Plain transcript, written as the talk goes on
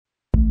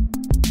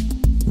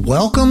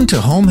Welcome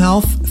to Home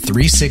Health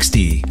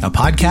 360, a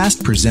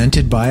podcast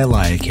presented by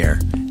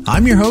AlayaCare.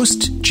 I'm your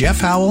host,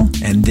 Jeff Howell,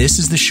 and this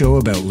is the show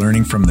about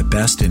learning from the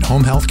best in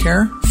home health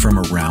care from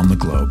around the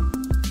globe.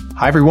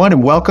 Hi, everyone,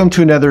 and welcome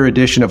to another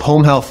edition of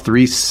Home Health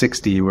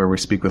 360, where we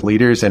speak with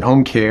leaders in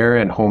home care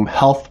and home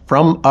health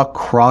from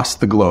across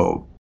the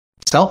globe.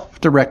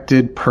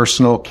 Self-directed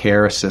personal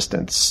care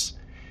assistance.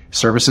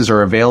 Services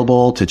are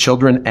available to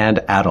children and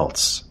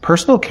adults.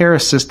 Personal care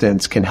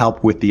assistance can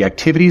help with the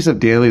activities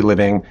of daily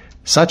living,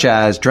 such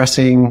as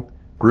dressing,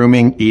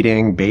 grooming,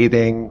 eating,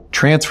 bathing,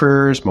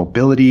 transfers,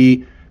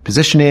 mobility,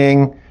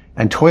 positioning,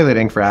 and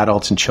toileting for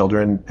adults and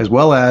children, as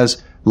well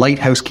as light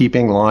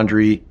housekeeping,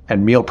 laundry,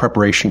 and meal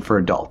preparation for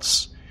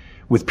adults.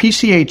 With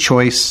PCA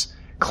Choice,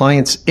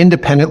 clients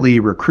independently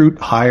recruit,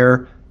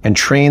 hire, and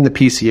train the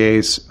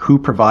PCAs who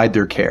provide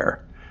their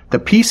care. The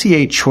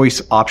PCA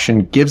Choice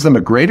option gives them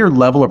a greater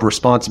level of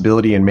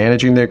responsibility in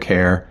managing their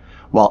care,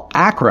 while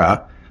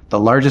Accra, the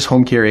largest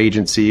home care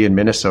agency in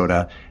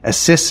Minnesota,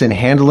 assists in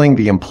handling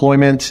the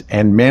employment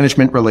and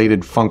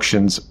management-related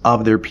functions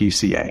of their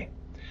PCA.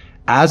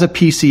 As a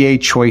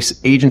PCA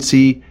Choice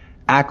agency,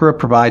 Accra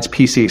provides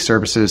PCA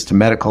services to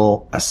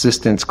medical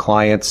assistance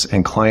clients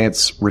and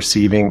clients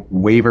receiving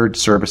waivered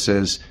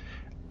services,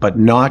 but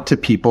not to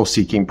people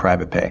seeking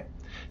private pay.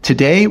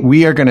 Today,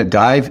 we are going to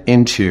dive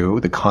into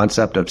the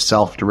concept of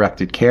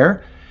self-directed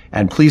care.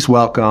 And please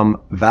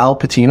welcome Val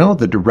Patino,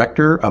 the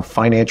Director of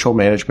Financial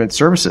Management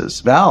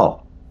Services.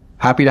 Val,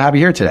 happy to have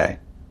you here today.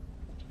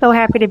 So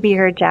happy to be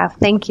here, Jeff.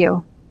 Thank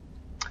you.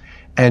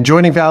 And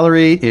joining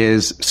Valerie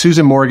is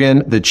Susan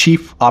Morgan, the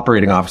Chief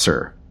Operating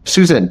Officer.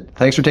 Susan,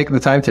 thanks for taking the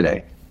time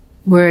today.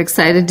 We're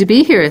excited to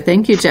be here.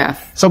 Thank you,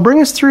 Jeff. So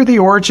bring us through the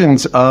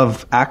origins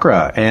of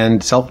Accra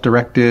and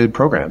self-directed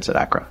programs at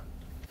Accra.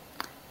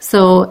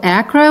 So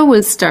Accra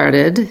was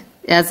started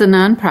as a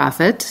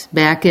nonprofit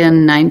back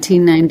in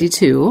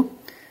 1992,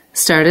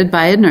 started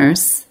by a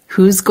nurse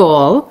whose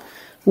goal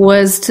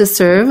was to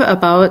serve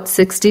about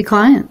 60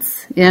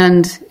 clients.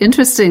 And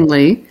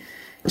interestingly,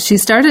 she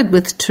started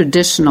with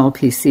traditional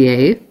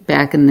PCA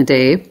back in the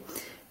day,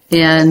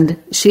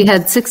 and she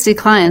had 60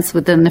 clients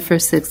within the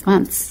first 6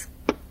 months.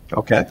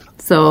 Okay.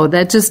 So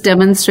that just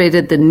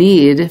demonstrated the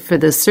need for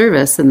the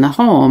service in the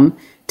home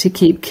to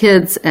keep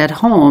kids at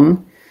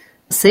home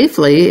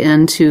safely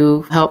and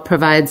to help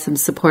provide some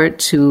support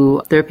to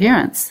their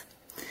parents.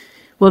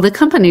 Well, the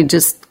company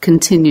just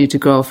continued to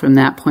grow from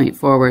that point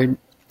forward.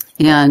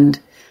 And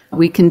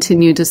we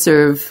continue to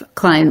serve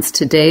clients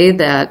today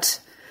that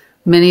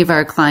many of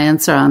our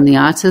clients are on the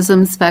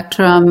autism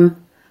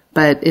spectrum,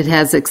 but it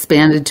has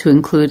expanded to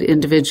include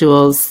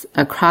individuals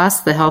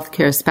across the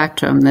healthcare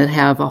spectrum that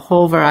have a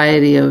whole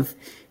variety of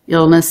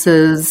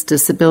illnesses,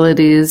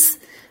 disabilities,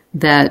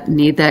 that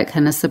need that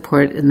kind of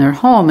support in their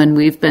home. And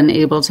we've been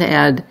able to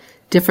add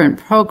different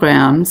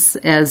programs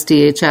as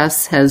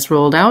DHS has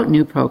rolled out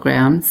new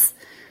programs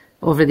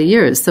over the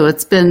years. So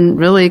it's been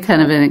really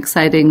kind of an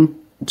exciting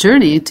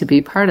journey to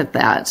be part of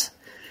that.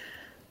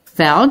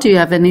 Val, do you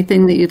have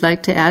anything that you'd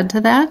like to add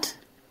to that?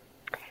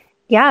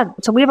 Yeah,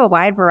 so we have a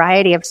wide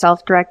variety of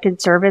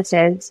self-directed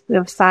services. We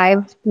have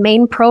 5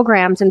 main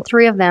programs, and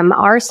 3 of them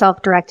are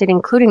self-directed,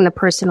 including the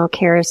personal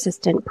care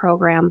assistant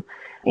program,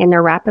 and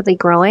they're rapidly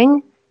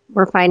growing.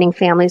 We're finding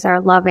families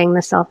are loving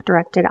the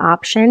self-directed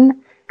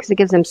option because it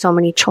gives them so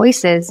many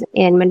choices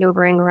in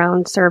maneuvering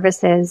around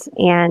services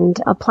and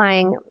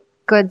applying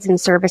goods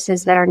and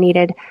services that are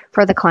needed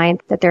for the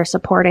client that they're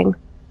supporting.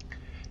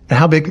 And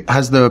how big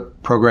has the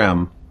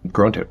program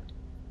grown to?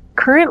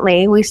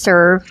 Currently, we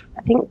serve,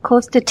 I think,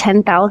 close to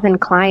 10,000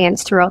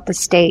 clients throughout the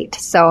state.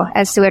 So,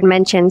 as Sue had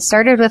mentioned,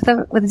 started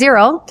with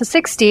 0 to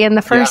 60 in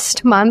the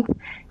first month,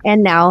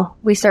 and now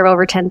we serve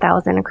over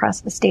 10,000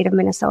 across the state of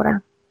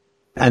Minnesota.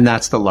 And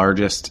that's the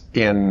largest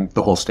in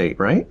the whole state,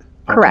 right?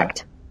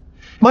 Correct. Okay.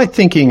 My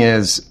thinking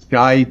is,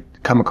 I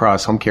come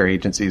across home care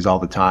agencies all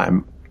the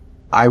time.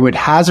 I would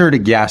hazard a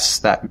guess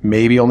that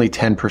maybe only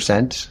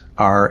 10%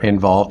 are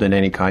involved in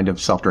any kind of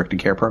self-directed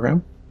care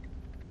program.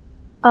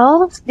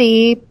 All of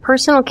the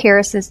personal care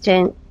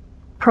assistant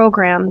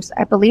programs,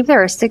 I believe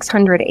there are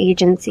 600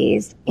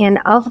 agencies. And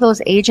of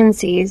those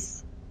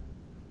agencies,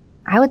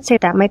 I would say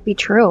that might be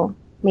true.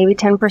 Maybe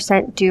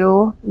 10%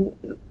 do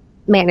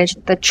manage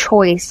the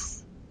choice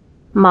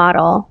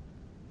model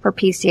for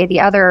PCA.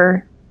 The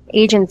other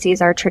agencies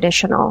are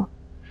traditional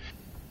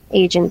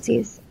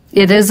agencies.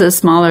 It is a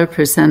smaller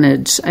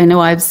percentage. I know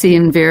I've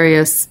seen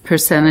various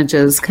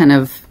percentages kind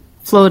of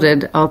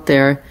floated out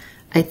there.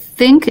 I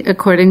think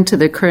according to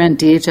the current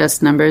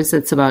DHS numbers,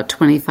 it's about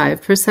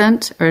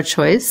 25% are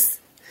choice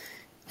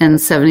and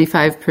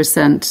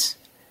 75%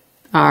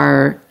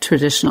 are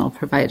traditional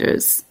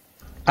providers.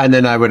 And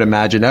then I would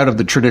imagine out of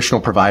the traditional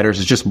providers,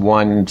 it's just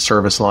one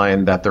service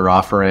line that they're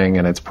offering,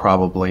 and it's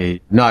probably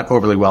not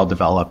overly well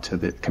developed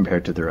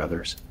compared to their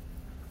others.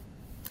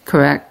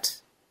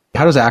 Correct.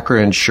 How does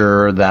Accra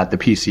ensure that the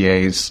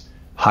PCAs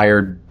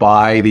hired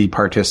by the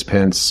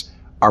participants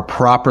are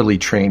properly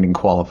trained and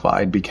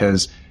qualified?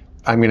 Because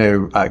I'm going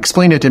to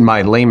explain it in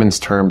my layman's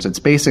terms. It's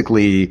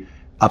basically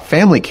a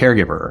family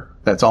caregiver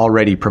that's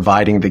already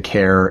providing the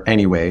care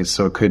anyways.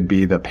 So it could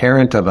be the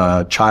parent of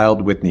a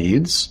child with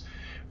needs,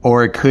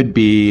 or it could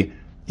be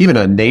even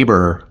a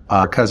neighbor,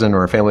 a cousin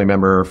or a family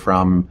member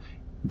from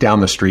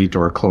down the street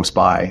or close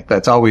by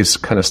that's always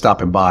kind of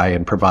stopping by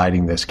and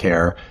providing this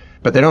care,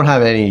 but they don't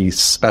have any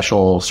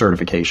special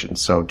certifications.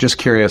 So just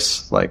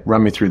curious, like,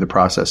 run me through the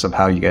process of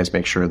how you guys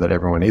make sure that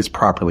everyone is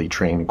properly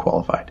trained and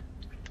qualified.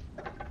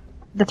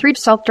 The 3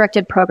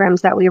 self-directed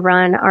programs that we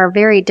run are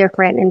very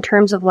different in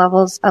terms of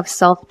levels of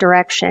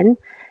self-direction.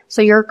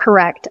 So you're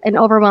correct. An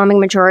overwhelming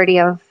majority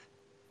of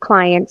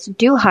clients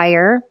do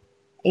hire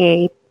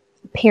a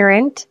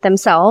parent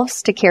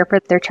themselves to care for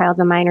their child,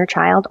 a minor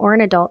child or an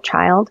adult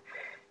child,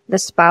 the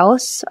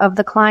spouse of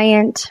the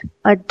client,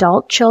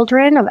 adult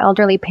children of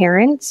elderly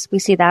parents. We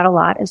see that a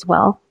lot as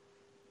well.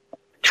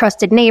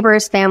 Trusted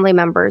neighbors, family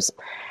members.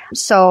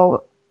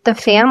 So the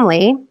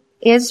family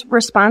is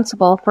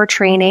responsible for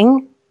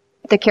training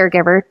the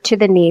caregiver to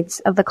the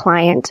needs of the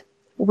client.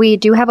 We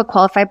do have a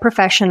qualified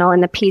professional in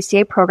the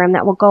PCA program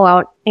that will go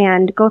out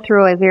and go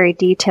through a very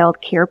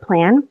detailed care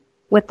plan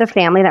with the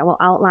family that will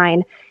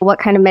outline what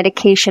kind of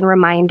medication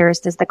reminders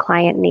does the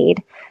client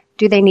need.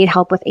 Do they need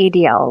help with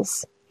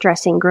ADLs,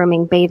 dressing,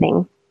 grooming,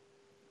 bathing?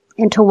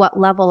 And to what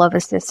level of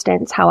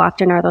assistance? How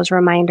often are those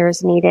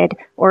reminders needed,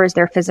 or is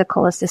there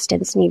physical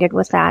assistance needed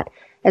with that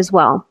as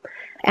well?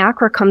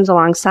 Accra comes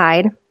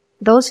alongside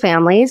those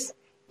families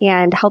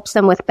and helps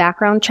them with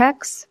background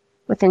checks,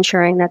 with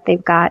ensuring that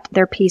they've got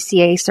their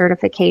PCA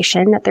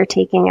certification that they're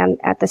taking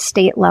at the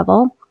state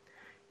level,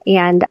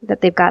 and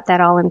that they've got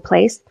that all in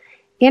place.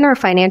 In our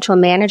financial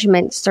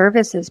management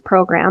services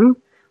program,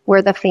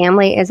 where the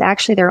family is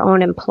actually their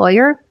own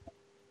employer,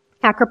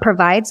 Accra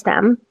provides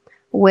them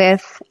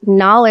with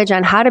knowledge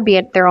on how to be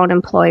their own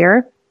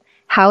employer,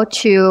 how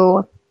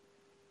to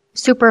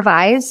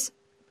supervise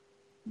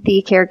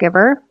the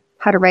caregiver,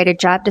 how to write a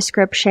job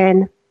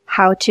description,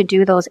 how to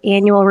do those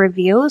annual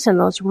reviews and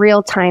those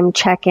real-time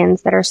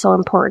check-ins that are so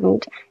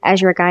important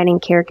as you're guiding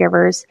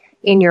caregivers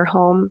in your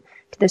home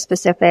to the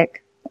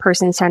specific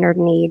person-centered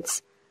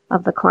needs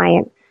of the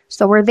client.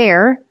 So we're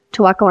there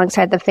to walk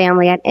alongside the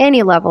family at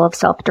any level of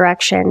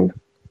self-direction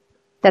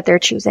that they're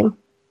choosing.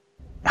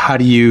 How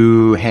do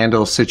you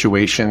handle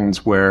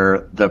situations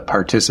where the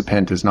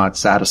participant is not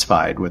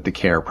satisfied with the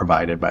care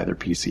provided by their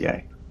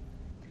PCA?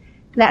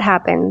 That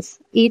happens.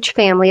 Each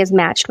family is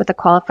matched with a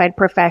qualified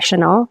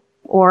professional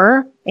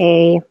or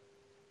a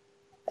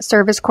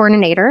service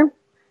coordinator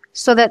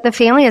so that the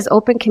family has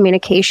open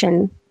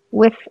communication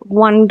with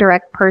one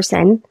direct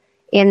person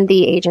in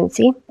the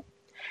agency.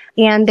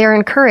 And they're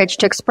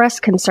encouraged to express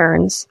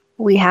concerns.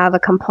 We have a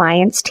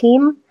compliance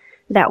team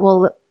that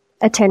will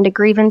attend to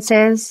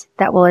grievances,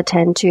 that will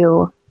attend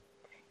to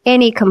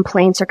any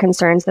complaints or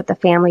concerns that the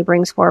family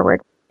brings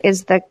forward.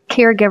 Is the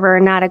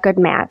caregiver not a good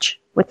match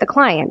with the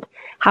client?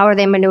 How are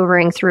they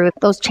maneuvering through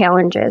those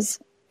challenges?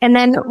 And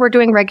then we're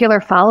doing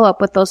regular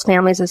follow-up with those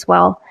families as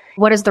well.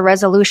 What does the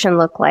resolution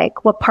look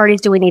like? What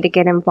parties do we need to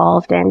get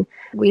involved in?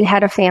 We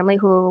had a family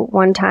who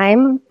one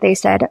time they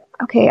said,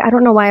 okay, I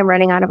don't know why I'm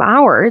running out of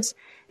hours.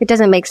 It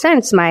doesn't make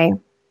sense. My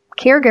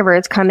caregiver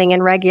is coming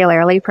in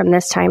regularly from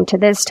this time to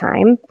this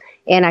time,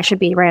 and I should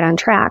be right on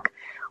track.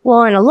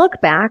 Well, in a look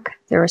back,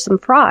 there was some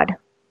fraud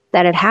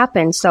that had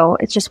happened. So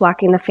it's just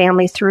walking the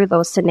family through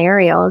those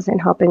scenarios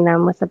and helping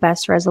them with the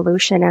best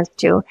resolution as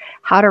to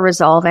how to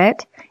resolve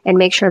it and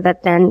make sure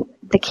that then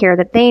the care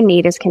that they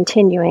need is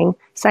continuing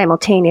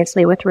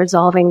simultaneously with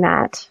resolving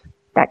that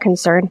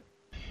concern.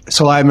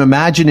 So I'm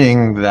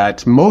imagining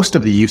that most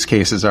of the use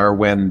cases are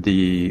when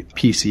the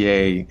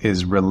PCA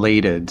is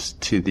related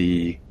to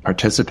the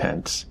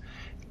participants.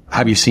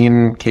 Have you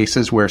seen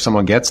cases where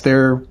someone gets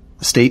their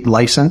state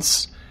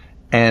license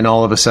and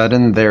all of a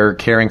sudden they're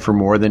caring for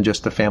more than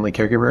just a family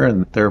caregiver,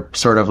 and they're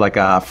sort of like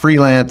a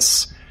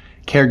freelance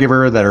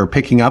caregiver that are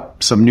picking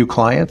up some new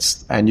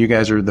clients and you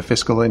guys are the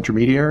fiscal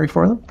intermediary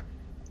for them?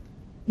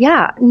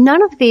 Yeah,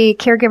 none of the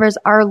caregivers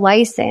are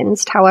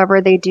licensed. However,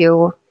 they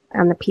do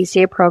on the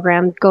PCA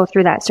program go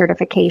through that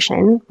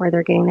certification where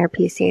they're getting their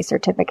PCA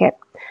certificate.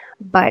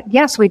 But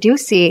yes, we do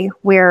see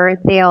where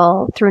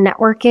they'll, through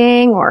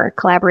networking or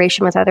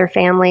collaboration with other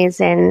families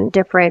in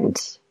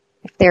different,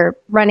 if they're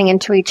running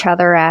into each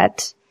other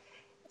at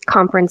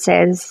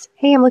conferences,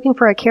 hey, I'm looking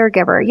for a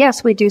caregiver.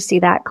 Yes, we do see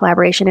that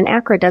collaboration. And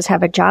Accra does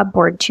have a job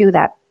board too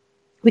that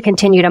we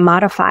continue to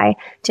modify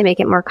to make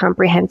it more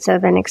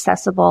comprehensive and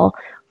accessible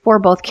for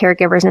both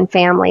caregivers and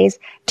families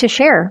to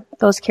share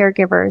those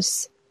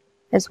caregivers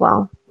as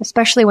well.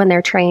 Especially when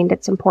they're trained,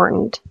 it's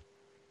important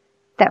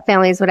that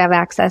families would have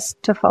access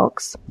to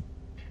folks.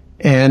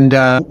 And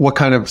what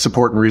kind of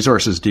support and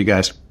resources do you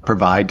guys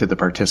provide to the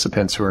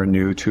participants who are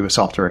new to a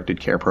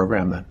self-directed care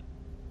program then?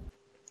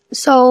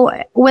 So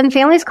when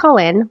families call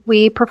in,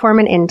 we perform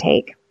an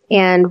intake,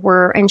 and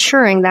we're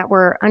ensuring that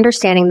we're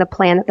understanding the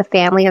plan that the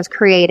family has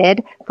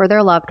created for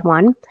their loved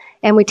one,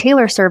 and we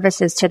tailor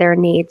services to their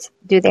needs.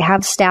 Do they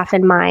have staff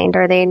in mind?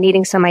 Are they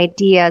needing some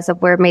ideas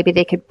of where maybe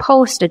they could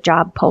post a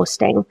job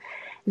posting?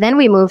 Then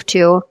we move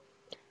to,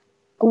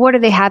 what do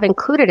they have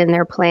included in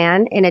their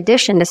plan in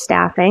addition to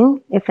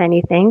staffing, if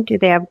anything? Do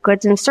they have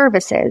goods and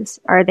services?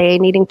 Are they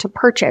needing to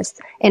purchase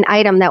an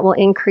item that will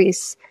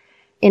increase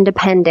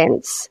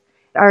independence?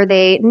 Are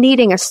they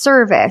needing a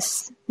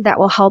service that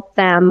will help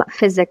them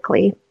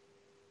physically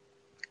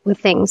with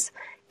things?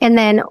 And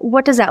then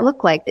what does that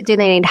look like? Do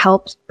they need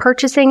help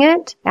purchasing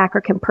it?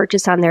 Accra can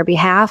purchase on their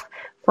behalf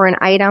for an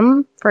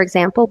item. For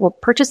example, we'll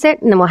purchase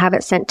it and then we'll have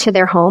it sent to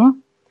their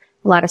home.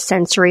 A lot of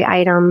sensory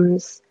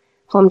items,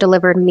 home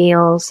delivered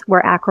meals,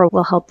 where Accra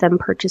will help them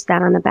purchase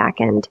that on the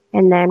back end.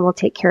 And then we'll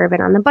take care of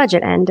it on the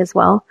budget end as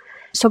well.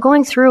 So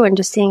going through and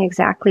just seeing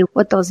exactly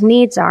what those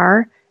needs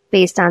are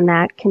based on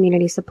that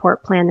community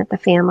support plan that the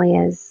family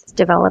is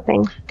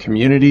developing.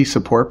 Community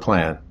support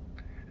plan.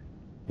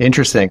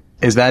 Interesting.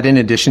 Is that in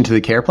addition to the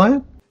care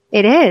plan?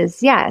 It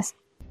is, yes.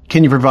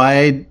 Can you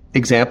provide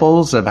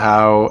examples of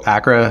how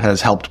Accra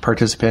has helped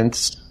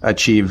participants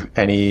achieve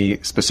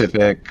any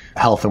specific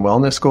health and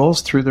wellness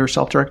goals through their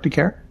self-directed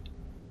care?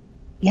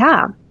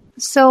 Yeah.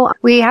 So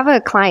we have a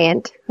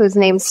client whose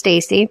name's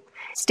Stacy.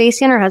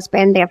 Stacy and her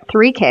husband, they have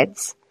 3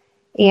 kids,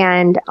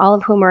 and all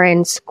of whom are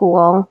in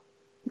school,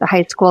 the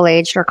high school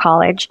age or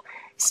college.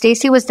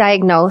 Stacy was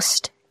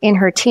diagnosed in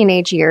her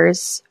teenage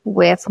years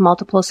with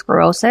multiple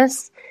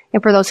sclerosis.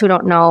 And for those who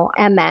don't know,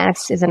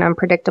 MS is an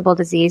unpredictable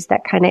disease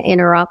that kind of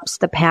interrupts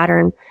the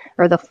pattern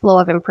or the flow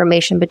of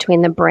information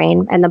between the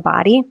brain and the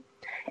body.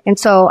 And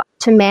so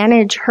to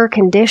manage her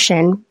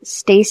condition,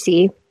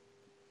 Stacy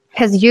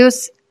has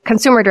used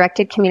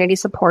consumer-directed community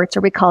supports,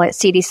 or we call it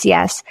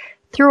CDCS,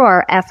 through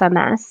our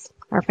FMS,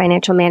 our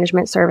financial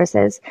management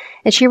services.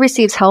 And she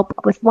receives help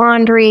with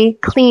laundry,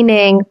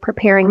 cleaning,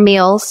 preparing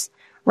meals,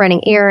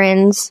 running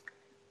errands,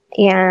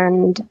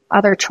 and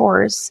other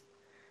chores.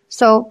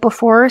 So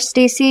before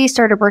Stacy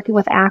started working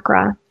with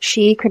Accra,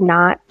 she could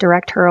not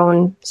direct her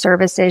own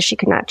services. She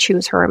could not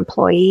choose her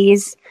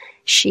employees.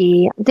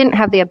 She didn't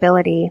have the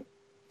ability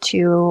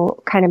to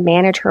kind of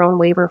manage her own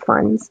waiver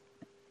funds.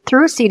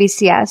 Through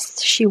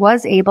CDCS, she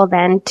was able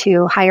then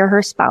to hire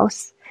her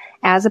spouse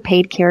as a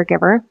paid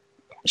caregiver.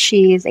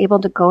 She's able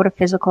to go to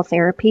physical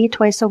therapy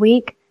twice a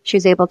week. She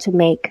was able to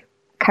make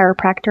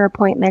chiropractor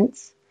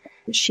appointments.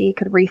 She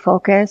could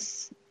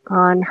refocus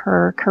on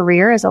her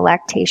career as a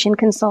lactation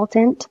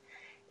consultant.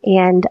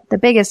 And the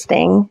biggest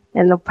thing,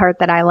 and the part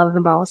that I love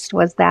the most,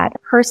 was that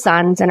her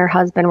sons and her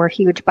husband were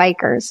huge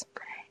bikers.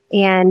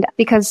 And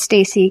because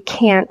Stacy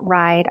can't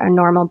ride a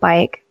normal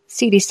bike,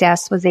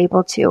 CDCS was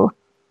able to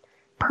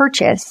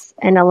purchase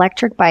an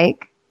electric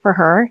bike for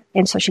her,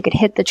 and so she could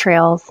hit the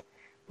trails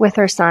with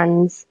her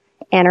sons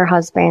and her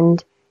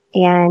husband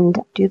and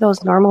do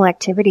those normal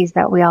activities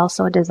that we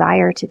also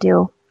desire to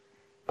do.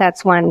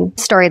 That's one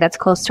story that's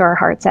close to our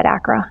hearts at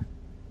Accra.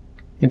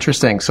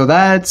 Interesting. So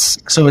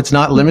it's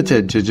not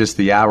limited to just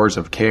the hours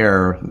of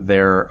care.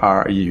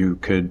 You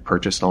could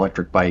purchase an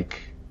electric bike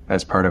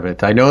as part of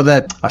it. I know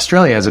that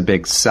Australia has a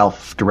big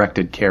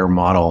self-directed care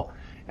model,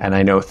 and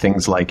I know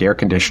things like air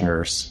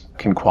conditioners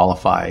can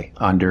qualify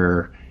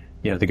under,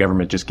 the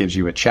government just gives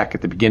you a check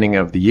at the beginning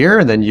of the year,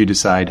 and then you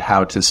decide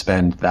how to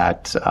spend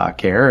that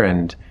care,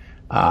 and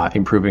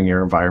improving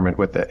your environment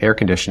with the air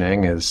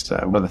conditioning is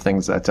one of the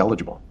things that's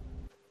eligible.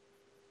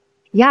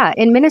 Yeah,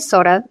 in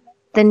Minnesota,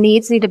 the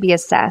needs need to be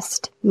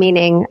assessed,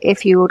 meaning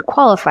if you would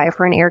qualify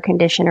for an air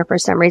conditioner for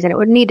some reason, it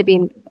would need to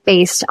be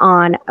based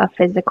on a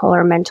physical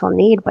or mental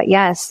need. But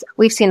yes,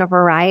 we've seen a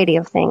variety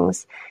of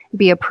things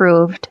be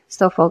approved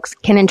so folks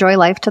can enjoy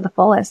life to the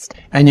fullest.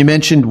 And you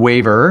mentioned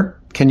waiver.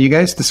 Can you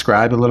guys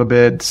describe a little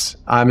bit?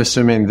 I'm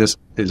assuming this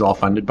is all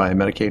funded by a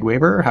Medicaid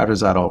waiver. How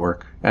does that all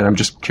work? And I'm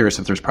just curious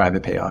if there's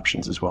private pay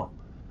options as well.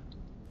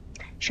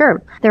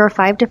 Sure. There are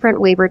 5 different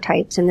waiver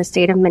types in the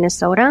state of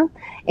Minnesota,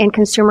 and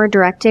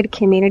consumer-directed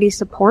community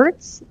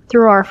supports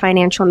through our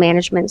financial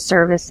management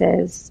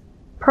services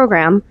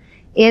program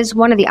is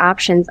one of the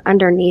options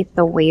underneath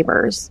the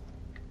waivers.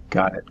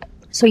 Got it.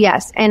 So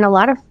yes, and a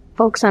lot of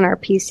folks on our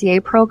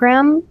PCA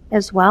program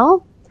as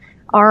well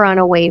are on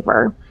a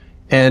waiver.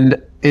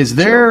 And is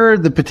there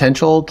the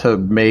potential to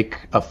make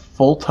a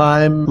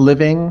full-time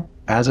living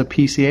as a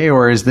PCA,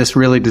 or is this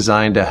really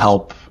designed to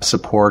help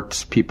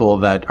support people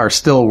that are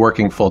still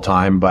working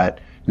full-time, but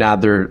now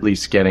they're at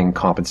least getting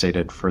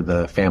compensated for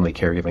the family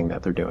caregiving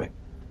that they're doing?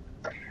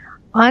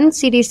 On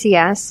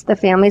CDCS, the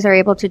families are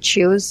able to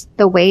choose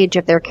the wage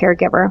of their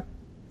caregiver.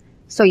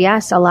 So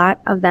yes, a lot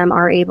of them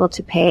are able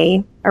to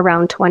pay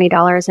around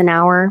 $20 an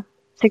hour.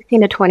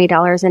 $16 to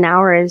 $20 an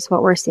hour is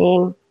what we're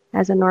seeing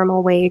as a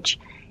normal wage.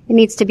 It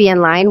needs to be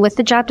in line with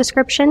the job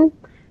description.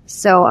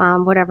 So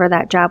whatever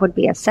that job would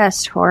be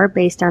assessed for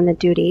based on the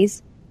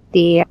duties,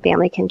 the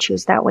family can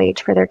choose that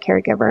wage for their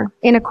caregiver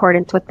in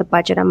accordance with the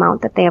budget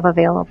amount that they have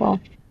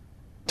available.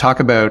 Talk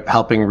about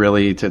helping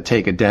really to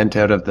take a dent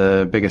out of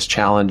the biggest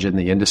challenge in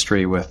the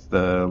industry with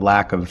the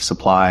lack of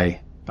supply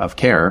of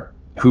care.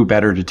 Who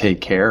better to take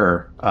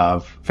care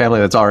of family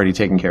that's already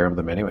taking care of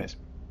them anyways?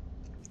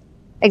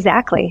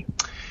 Exactly.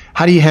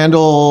 How do you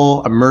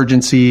handle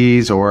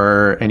emergencies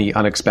or any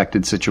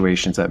unexpected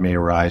situations that may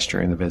arise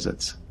during the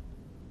visits?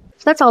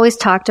 So that's always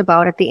talked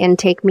about at the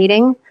intake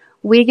meeting.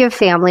 we give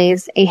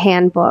families a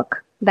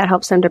handbook that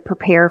helps them to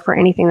prepare for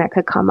anything that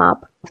could come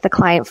up. If the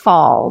client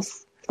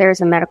falls, if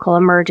there's a medical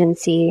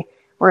emergency,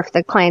 or if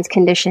the client's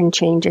condition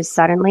changes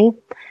suddenly.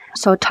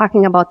 So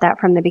talking about that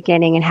from the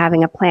beginning and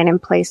having a plan in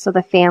place so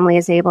the family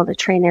is able to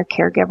train their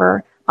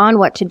caregiver on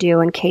what to do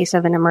in case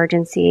of an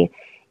emergency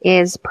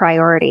is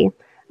priority.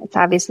 It's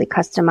obviously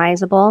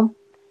customizable,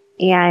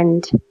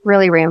 and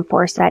really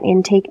reinforce that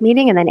intake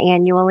meeting and then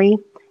annually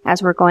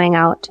as we're going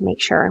out to make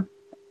sure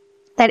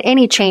that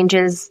any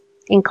changes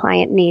in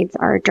client needs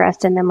are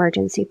addressed in the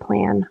emergency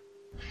plan.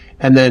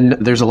 And then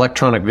there's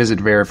electronic visit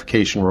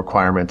verification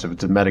requirements if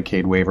it's a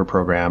Medicaid waiver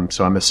program.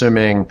 So I'm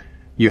assuming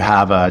you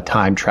have a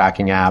time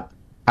tracking app.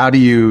 How do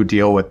you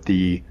deal with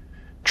the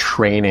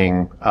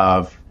training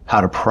of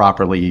how to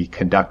properly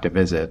conduct a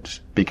visit?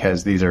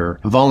 Because these are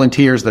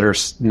volunteers that are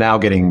now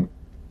getting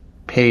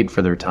paid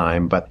for their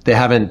time, but they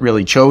haven't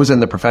really chosen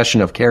the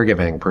profession of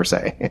caregiving per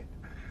se.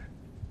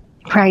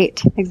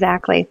 Right,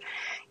 exactly.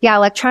 Yeah,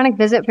 electronic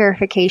visit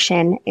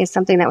verification is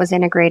something that was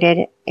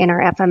integrated in our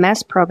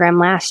FMS program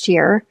last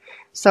year.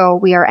 So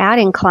we are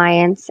adding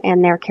clients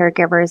and their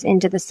caregivers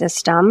into the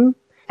system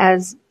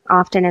as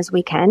often as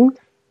we can.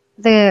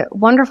 The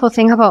wonderful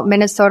thing about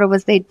Minnesota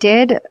was they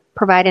did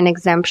provide an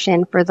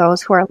exemption for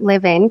those who are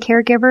live-in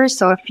caregivers.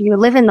 So if you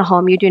live in the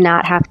home, you do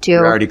not have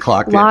to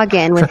log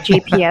in with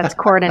GPS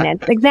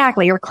coordinates.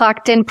 Exactly. You're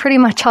clocked in pretty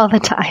much all the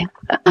time.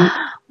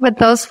 But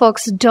those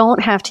folks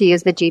don't have to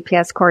use the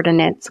GPS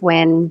coordinates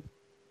when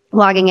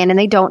logging in, and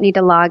they don't need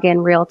to log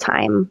in real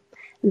time.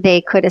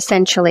 They could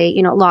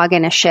essentially, log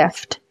in a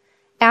shift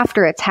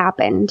after it's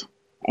happened,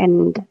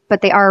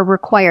 but they are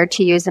required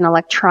to use an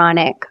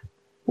electronic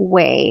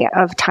way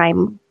of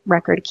time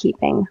record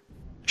keeping.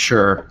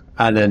 Sure.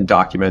 And then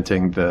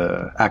documenting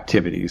the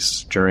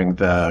activities during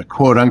the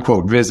quote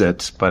unquote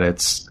visit, but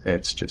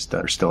it's just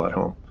they're still at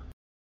home.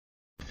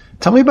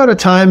 Tell me about a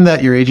time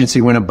that your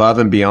agency went above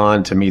and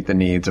beyond to meet the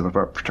needs of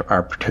our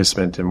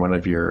participant in one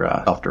of your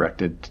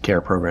self-directed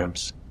care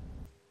programs.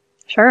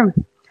 Sure.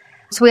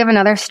 So we have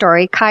another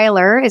story.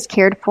 Kyler is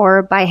cared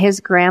for by his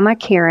grandma,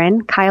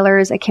 Karen.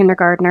 Kyler is a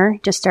kindergartner,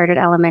 just started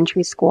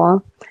elementary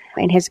school,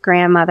 and his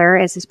grandmother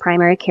is his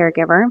primary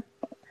caregiver.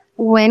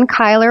 When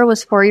Kyler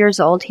was 4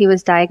 years old, he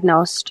was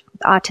diagnosed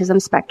with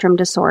autism spectrum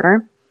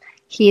disorder.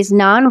 He's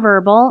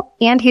nonverbal,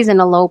 and he's an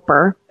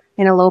eloper.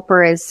 An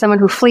eloper is someone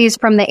who flees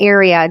from the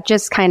area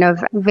just kind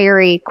of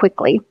very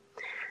quickly.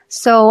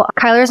 So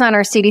Kyler's on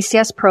our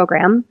CDCS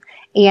program,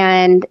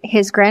 and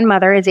his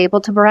grandmother is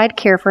able to provide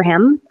care for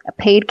him, a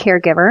paid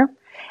caregiver.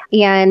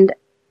 And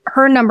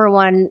her number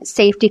one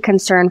safety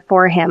concern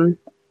for him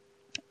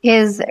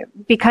is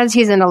because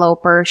he's an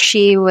eloper,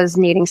 she was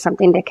needing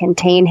something to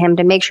contain him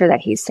to make sure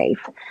that he's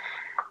safe.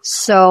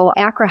 So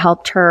Accra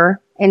helped her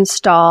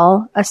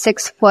install a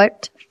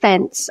 6-foot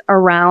fence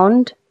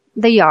around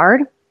the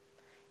yard.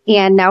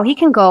 And now he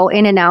can go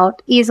in and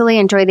out, easily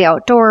enjoy the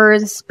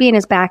outdoors, be in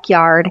his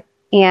backyard,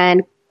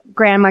 and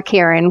Grandma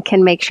Karen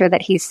can make sure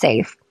that he's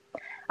safe.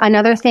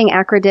 Another thing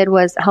Accra did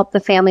was help the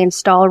family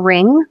install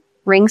Ring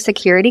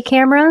security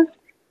camera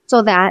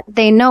so that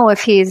they know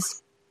if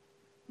he's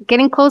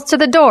getting close to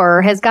the door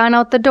or has gone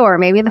out the door,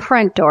 maybe the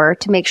front door,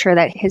 to make sure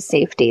that his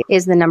safety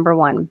is the number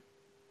one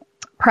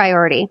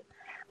priority.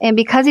 And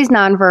because he's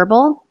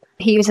nonverbal,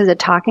 he uses a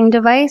talking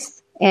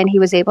device, and he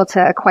was able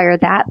to acquire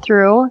that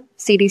through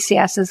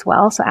CDCS as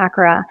well. So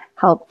Accra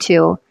helped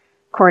to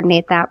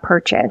coordinate that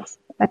purchase,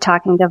 a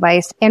talking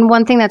device. And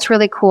one thing that's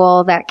really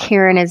cool that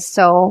Karen is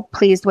so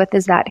pleased with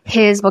is that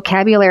his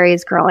vocabulary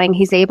is growing.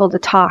 He's able to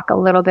talk a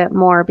little bit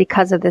more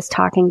because of this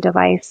talking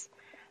device.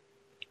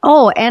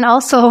 Oh, and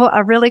also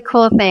a really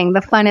cool thing,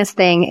 the funnest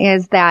thing,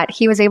 is that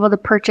he was able to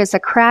purchase a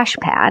crash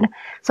pad.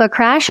 So a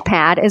crash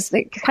pad is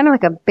kind of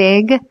like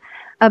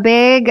a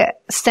big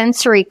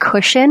sensory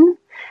cushion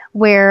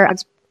where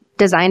it's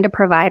designed to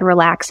provide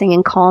relaxing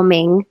and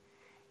calming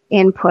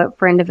input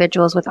for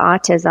individuals with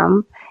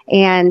autism.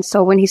 And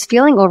so when he's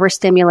feeling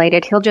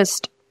overstimulated, he'll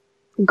just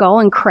go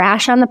and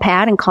crash on the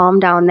pad and calm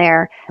down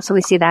there. So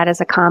we see that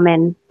as a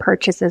common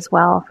purchase as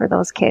well for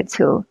those kids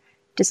who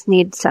just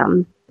need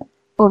some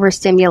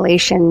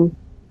overstimulation,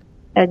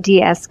 a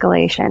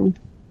de-escalation.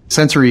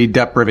 Sensory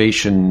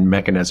deprivation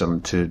mechanism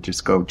to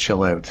just go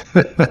chill out.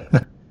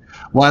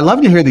 Well, I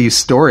love to hear these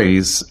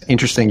stories.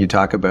 Interesting you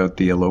talk about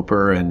the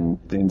eloper and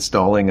the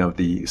installing of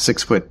the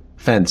 6-foot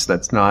fence.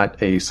 That's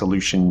not a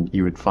solution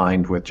you would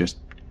find with just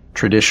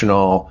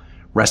traditional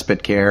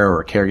respite care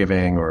or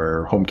caregiving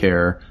or home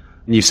care.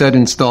 You said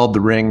installed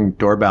the Ring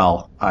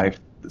doorbell. I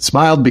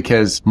smiled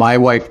because my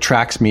wife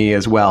tracks me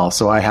as well.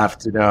 So I have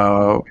to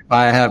know if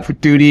I have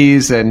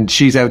duties and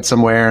she's out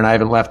somewhere and I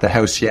haven't left the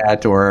house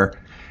yet, or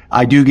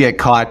I do get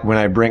caught when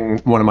I bring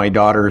one of my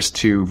daughters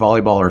to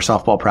volleyball or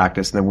softball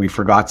practice and then we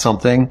forgot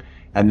something.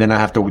 And then I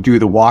have to do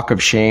the walk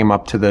of shame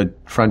up to the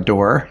front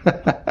door.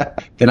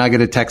 Then I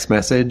get a text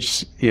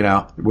message,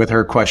 with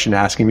her question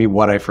asking me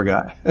what I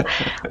forgot. Well,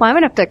 I'm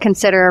going to have to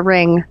consider a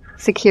Ring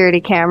security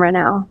camera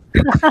now.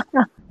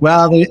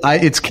 Well,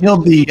 it's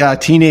killed the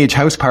teenage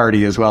house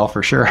party as well,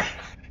 for sure.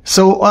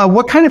 So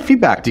what kind of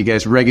feedback do you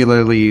guys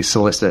regularly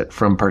solicit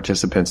from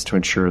participants to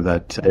ensure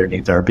that their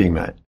needs are being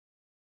met?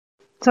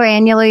 So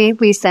annually,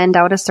 we send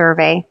out a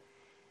survey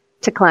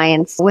to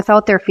clients.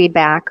 Without their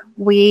feedback,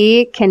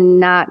 we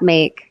cannot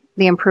make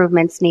the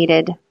improvements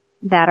needed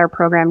that our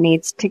program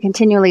needs to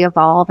continually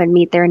evolve and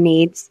meet their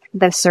needs.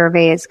 The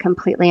survey is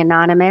completely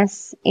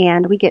anonymous,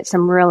 and we get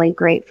some really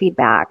great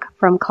feedback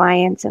from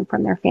clients and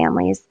from their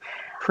families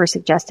for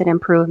suggested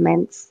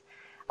improvements.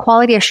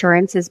 Quality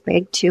assurance is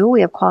big too.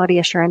 We have quality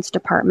assurance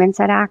departments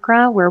at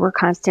Accra where we're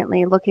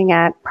constantly looking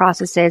at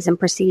processes and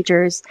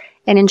procedures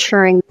and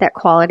ensuring that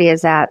quality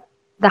is at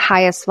the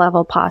highest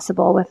level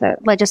possible with the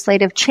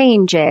legislative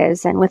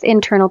changes and with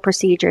internal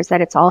procedures,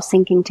 that it's all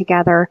syncing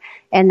together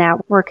and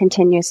that we're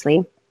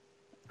continuously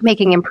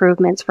making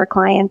improvements for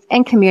clients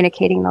and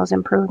communicating those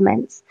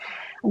improvements.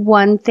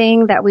 One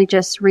thing that we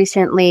just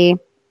recently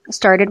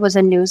started was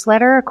a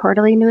newsletter, a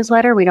quarterly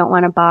newsletter. We don't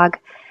want to bog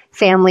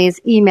families'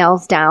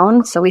 emails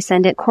down, so we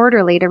send it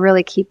quarterly to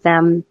really keep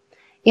them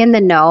in the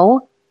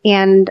know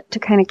and to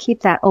kind of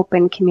keep that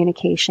open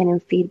communication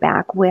and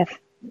feedback with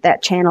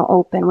that channel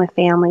open with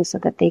families so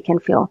that they can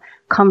feel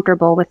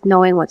comfortable with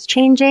knowing what's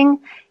changing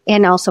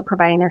and also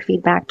providing their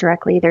feedback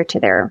directly either to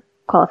their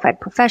qualified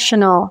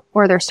professional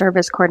or their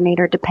service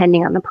coordinator,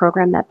 depending on the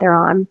program that they're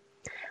on.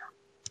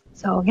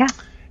 So, yeah.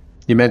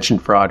 You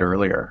mentioned fraud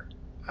earlier.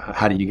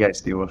 How do you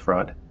guys deal with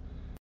fraud?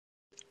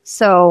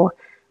 So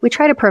we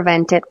try to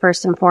prevent it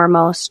first and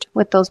foremost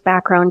with those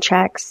background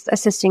checks,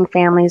 assisting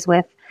families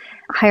with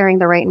hiring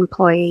the right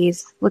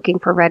employees, looking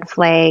for red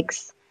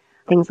flags,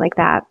 things like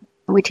that.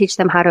 We teach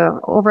them how to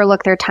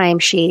overlook their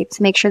timesheets,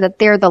 make sure that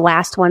they're the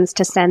last ones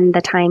to send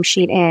the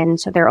timesheet in,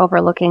 so they're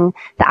overlooking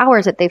the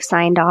hours that they've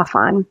signed off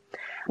on.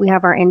 We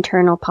have our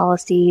internal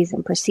policies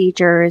and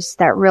procedures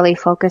that really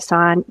focus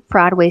on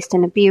fraud, waste,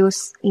 and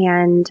abuse,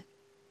 and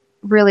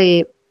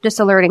really just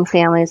alerting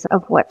families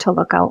of what to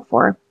look out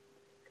for.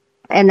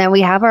 And then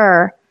we have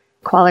our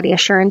quality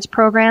assurance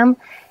program,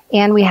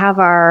 and we have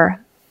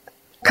our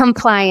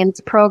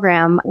compliance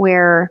program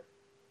where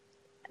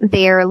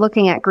they're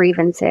looking at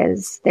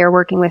grievances. They're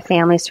working with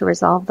families to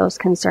resolve those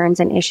concerns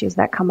and issues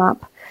that come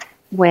up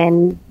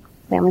when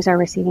families are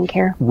receiving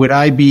care. Would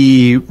I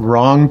be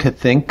wrong to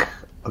think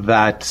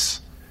that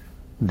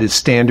the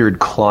standard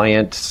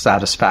client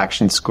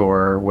satisfaction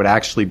score would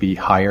actually be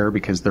higher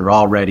because they're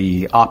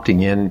already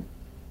opting in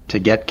to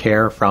get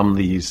care from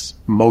these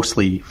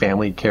mostly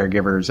family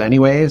caregivers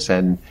anyways?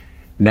 And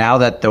now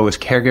that those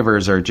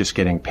caregivers are just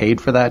getting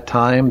paid for that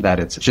time, that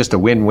it's just a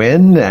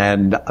win-win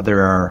and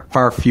there are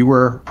far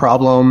fewer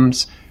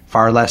problems,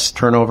 far less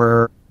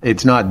turnover.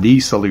 It's not the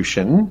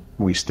solution.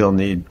 We still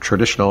need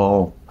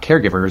traditional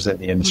caregivers in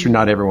the industry.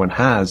 Not everyone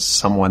has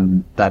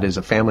someone that is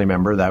a family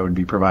member that would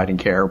be providing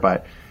care,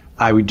 but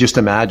I would just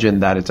imagine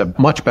that it's a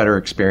much better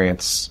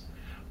experience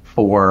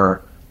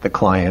for the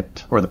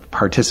client or the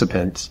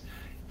participant.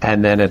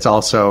 And then it's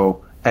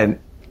also an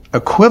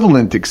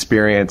equivalent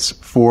experience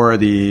for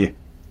the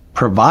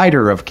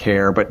provider of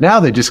care, but now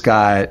they just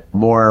got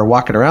more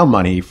walking around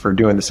money for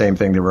doing the same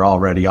thing they were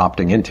already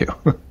opting into.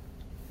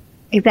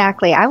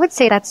 Exactly. I would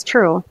say that's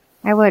true.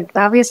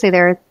 Obviously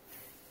there are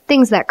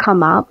things that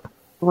come up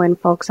when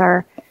folks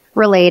are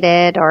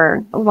related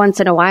or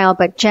once in a while,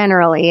 but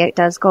generally it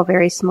does go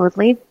very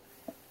smoothly.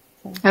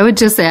 I would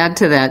just add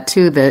to that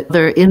too, that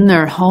they're in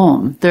their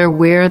home. They're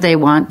where they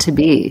want to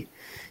be.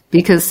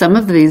 Because some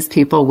of these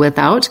people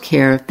without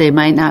care, they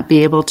might not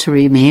be able to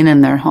remain in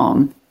their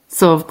home.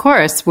 So of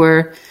course,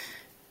 we're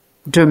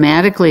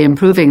dramatically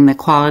improving the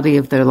quality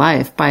of their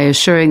life by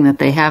assuring that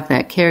they have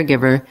that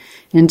caregiver.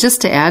 And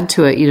just to add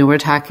to it, we're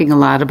talking a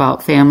lot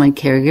about family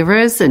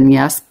caregivers. And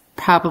yes,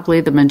 probably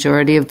the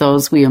majority of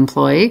those we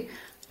employ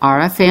are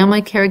a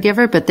family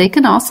caregiver, but they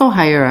can also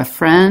hire a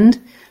friend,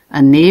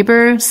 a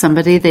neighbor,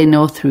 somebody they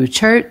know through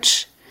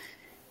church.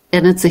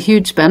 And it's a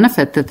huge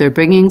benefit that they're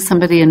bringing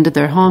somebody into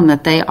their home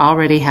that they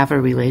already have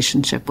a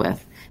relationship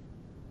with.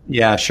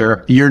 Yeah,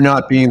 sure. You're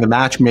not being the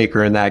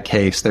matchmaker in that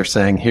case. They're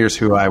saying, here's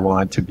who I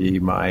want to be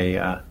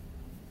my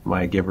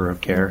giver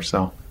of care.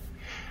 So,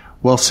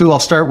 well, Sue, I'll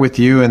start with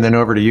you and then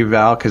over to you,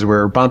 Val, because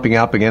we're bumping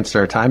up against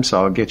our time.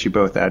 So I'll get you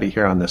both out of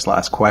here on this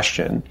last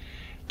question.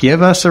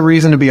 Give us a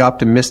reason to be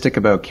optimistic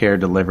about care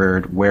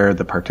delivered where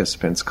the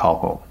participants call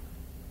home.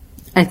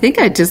 I think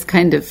I just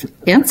kind of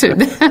answered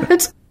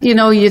that.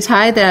 You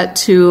tie that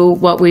to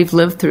what we've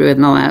lived through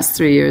in the last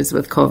 3 years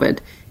with COVID.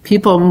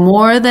 People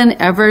more than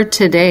ever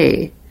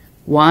today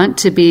want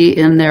to be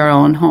in their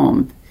own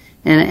home.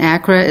 And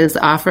Accra is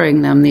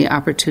offering them the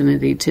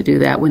opportunity to do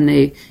that when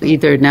they,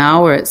 either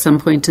now or at some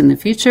point in the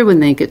future, when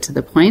they get to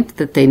the point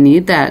that they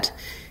need that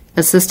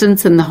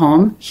assistance in the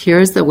home,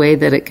 here's the way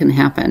that it can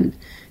happen.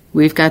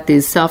 We've got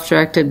these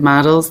self-directed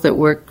models that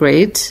work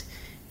great.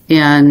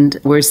 And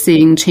we're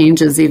seeing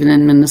changes even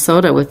in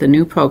Minnesota with a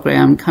new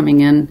program coming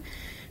in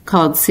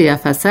called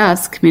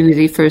CFSS,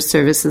 Community First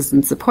Services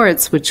and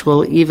Supports, which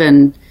will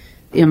even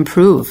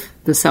improve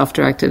the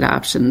self-directed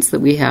options that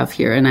we have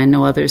here. And I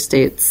know other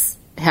states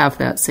have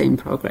that same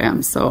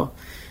program. So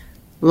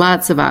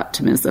lots of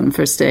optimism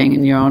for staying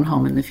in your own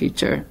home in the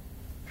future.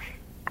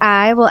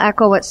 I will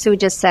echo what Sue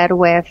just said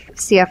with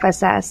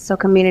CFSS. So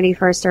Community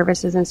First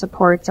Services and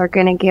Supports are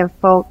going to give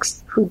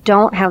folks who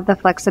don't have the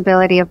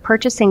flexibility of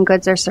purchasing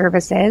goods or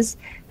services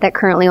that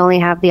currently only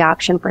have the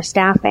option for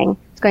staffing.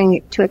 It's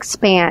going to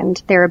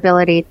expand their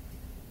ability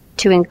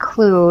to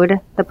include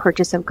the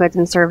purchase of goods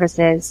and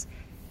services.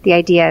 The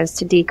idea is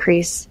to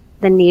decrease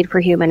the need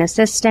for human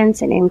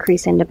assistance and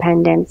increase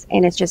independence,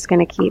 and it's just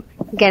going to keep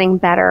getting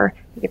better.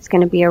 It's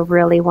going to be a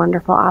really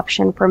wonderful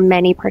option for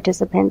many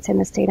participants in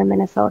the state of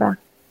Minnesota.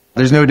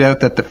 There's no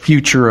doubt that the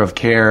future of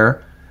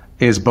care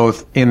is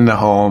both in the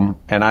home,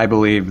 and I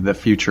believe the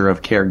future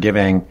of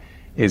caregiving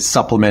is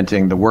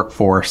supplementing the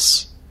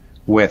workforce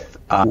with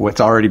what's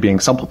already being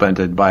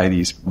supplemented by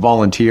these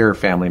volunteer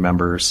family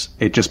members.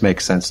 It just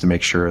makes sense to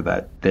make sure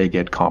that they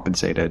get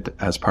compensated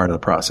as part of the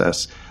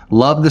process.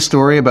 Love the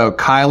story about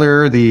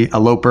Kyler, the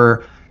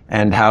eloper,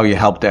 and how you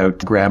helped out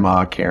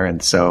Grandma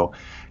Karen. So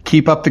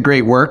keep up the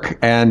great work.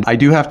 And I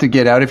do have to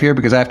get out of here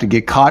because I have to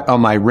get caught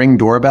on my Ring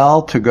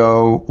doorbell to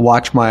go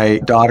watch my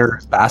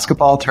daughter's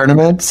basketball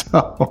tournament.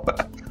 So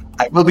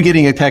I will be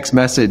getting a text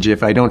message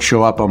if I don't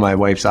show up on my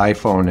wife's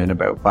iPhone in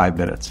about 5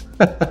 minutes.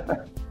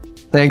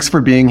 Thanks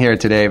for being here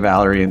today,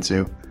 Valerie and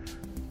Sue.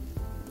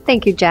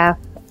 Thank you, Jeff.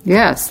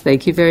 Yes,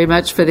 thank you very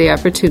much for the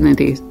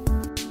opportunity.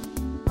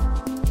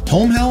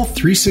 Home Health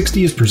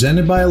 360 is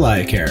presented by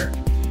AlayaCare.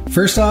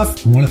 First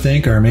off, I want to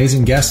thank our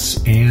amazing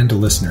guests and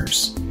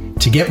listeners.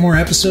 To get more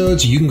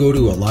episodes, you can go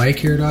to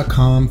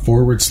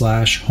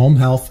alayacare.com/Home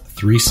Health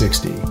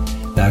 360.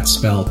 That's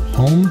spelled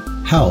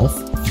Home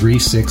Health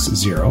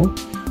 360.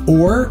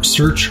 Or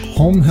search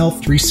Home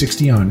Health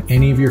 360 on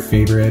any of your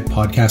favorite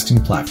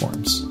podcasting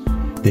platforms.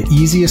 The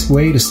easiest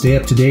way to stay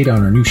up to date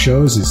on our new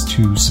shows is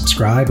to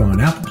subscribe on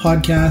Apple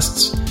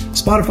Podcasts,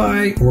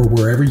 Spotify, or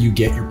wherever you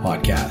get your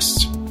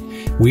podcasts.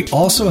 We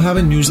also have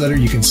a newsletter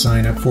you can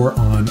sign up for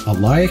on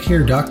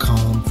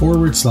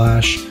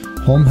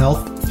alayacare.com/Home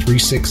Health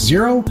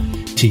 360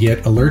 to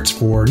get alerts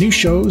for new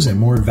shows and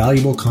more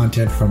valuable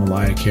content from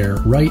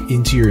AlayaCare right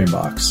into your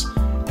inbox.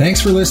 Thanks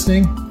for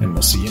listening, and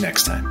we'll see you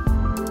next time.